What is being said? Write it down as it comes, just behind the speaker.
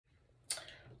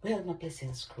Well, my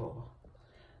blessings crew,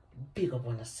 big up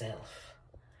on yourself.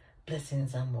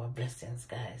 Blessings and more blessings,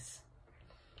 guys.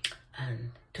 And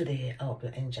today I hope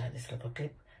you enjoy this little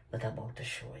clip that I'm about to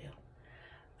show you.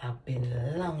 I've been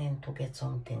longing to get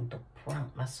something to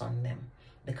prank my son them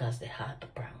because they're hard to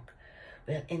prank.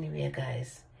 Well, anyway,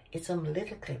 guys, it's some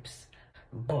little clips,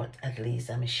 but at least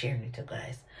I'm sharing it to you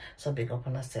guys. So big up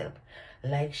on yourself.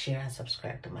 Like, share, and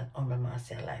subscribe to my Humble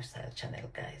Marcia Lifestyle channel,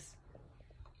 guys.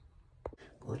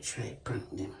 Go try prank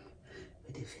them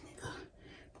with the vinegar.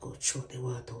 Go throw the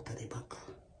water out of the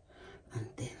buckle. And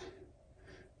then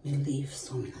me leave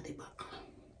some in the buckle.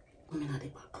 Some in the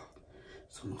buckle.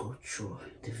 Some go throw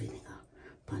the vinegar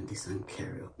pan this and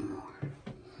carry up more.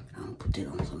 And put it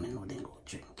on so me know then go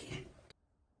drink it.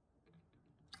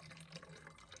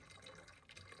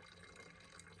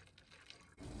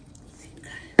 See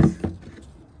guys.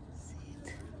 See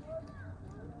it.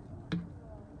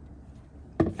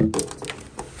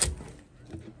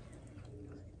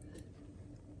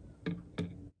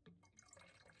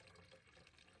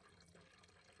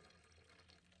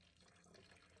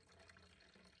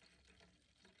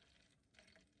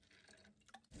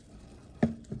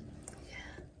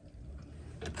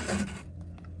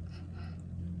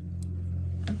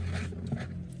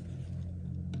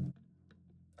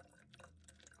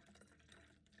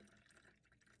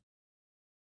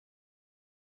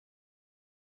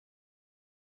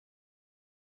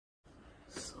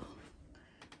 So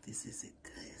this is it,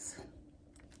 guys.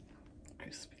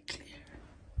 Crispy clear.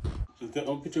 So take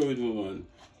a picture with me, man.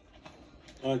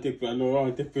 I want to take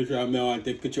picture of me. I want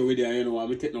to take picture with you. You know, I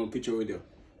want to take no picture with you.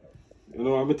 You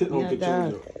know, I want to take no picture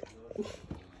with you.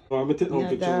 I want to take no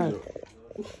picture with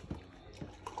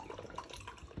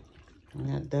you.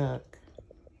 Not dark.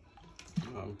 I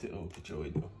want to take no picture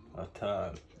with you. At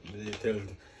all. They tell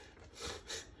you.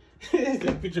 Take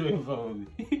a picture with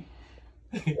me.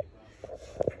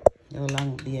 No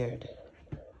long beard.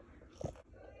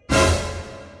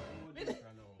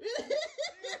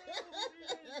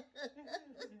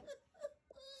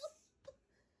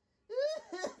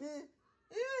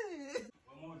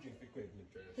 One more drink, be quick,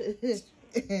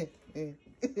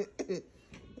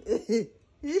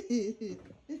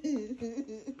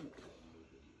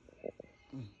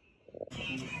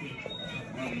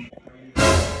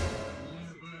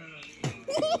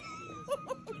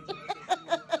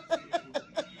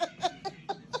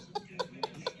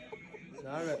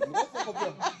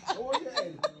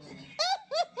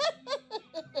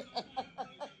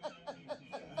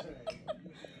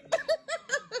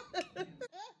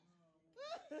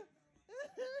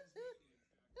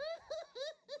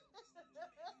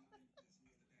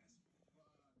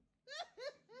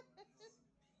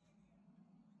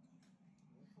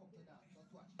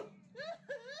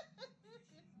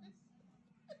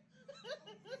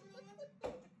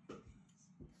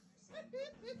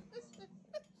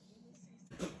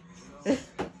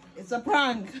 It's a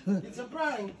prank. It's a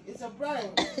prank. It's a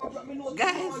prank.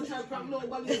 Guys, it's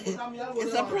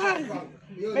a prank.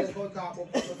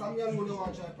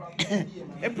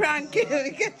 A prank.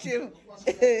 We catch you.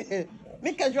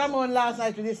 Me catch Ramon last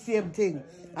night with the same thing.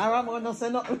 And Ramon no say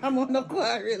no. Ramon no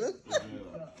quarrel.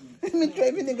 Me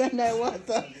try vinegar in the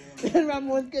water. Then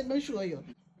Ramon can me show you.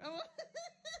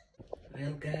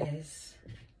 Well, guys,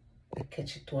 I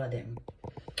catch two of them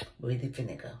with the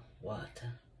vinegar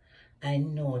water. I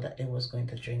know that they was going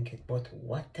to drink it, but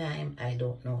what time, I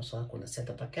don't know. So I couldn't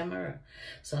set up a camera.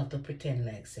 So I have to pretend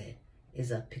like, say, it's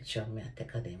a picture of me, I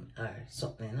take of them or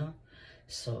something, you know.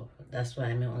 So that's why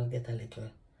I may only get a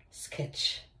little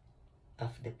sketch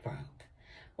of the prank.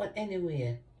 But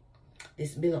anyway,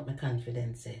 this build up my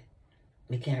confidence, say,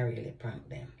 me can really prank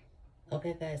them.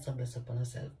 Okay, guys, so bless upon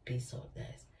yourself. Peace out,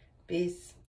 guys. Peace.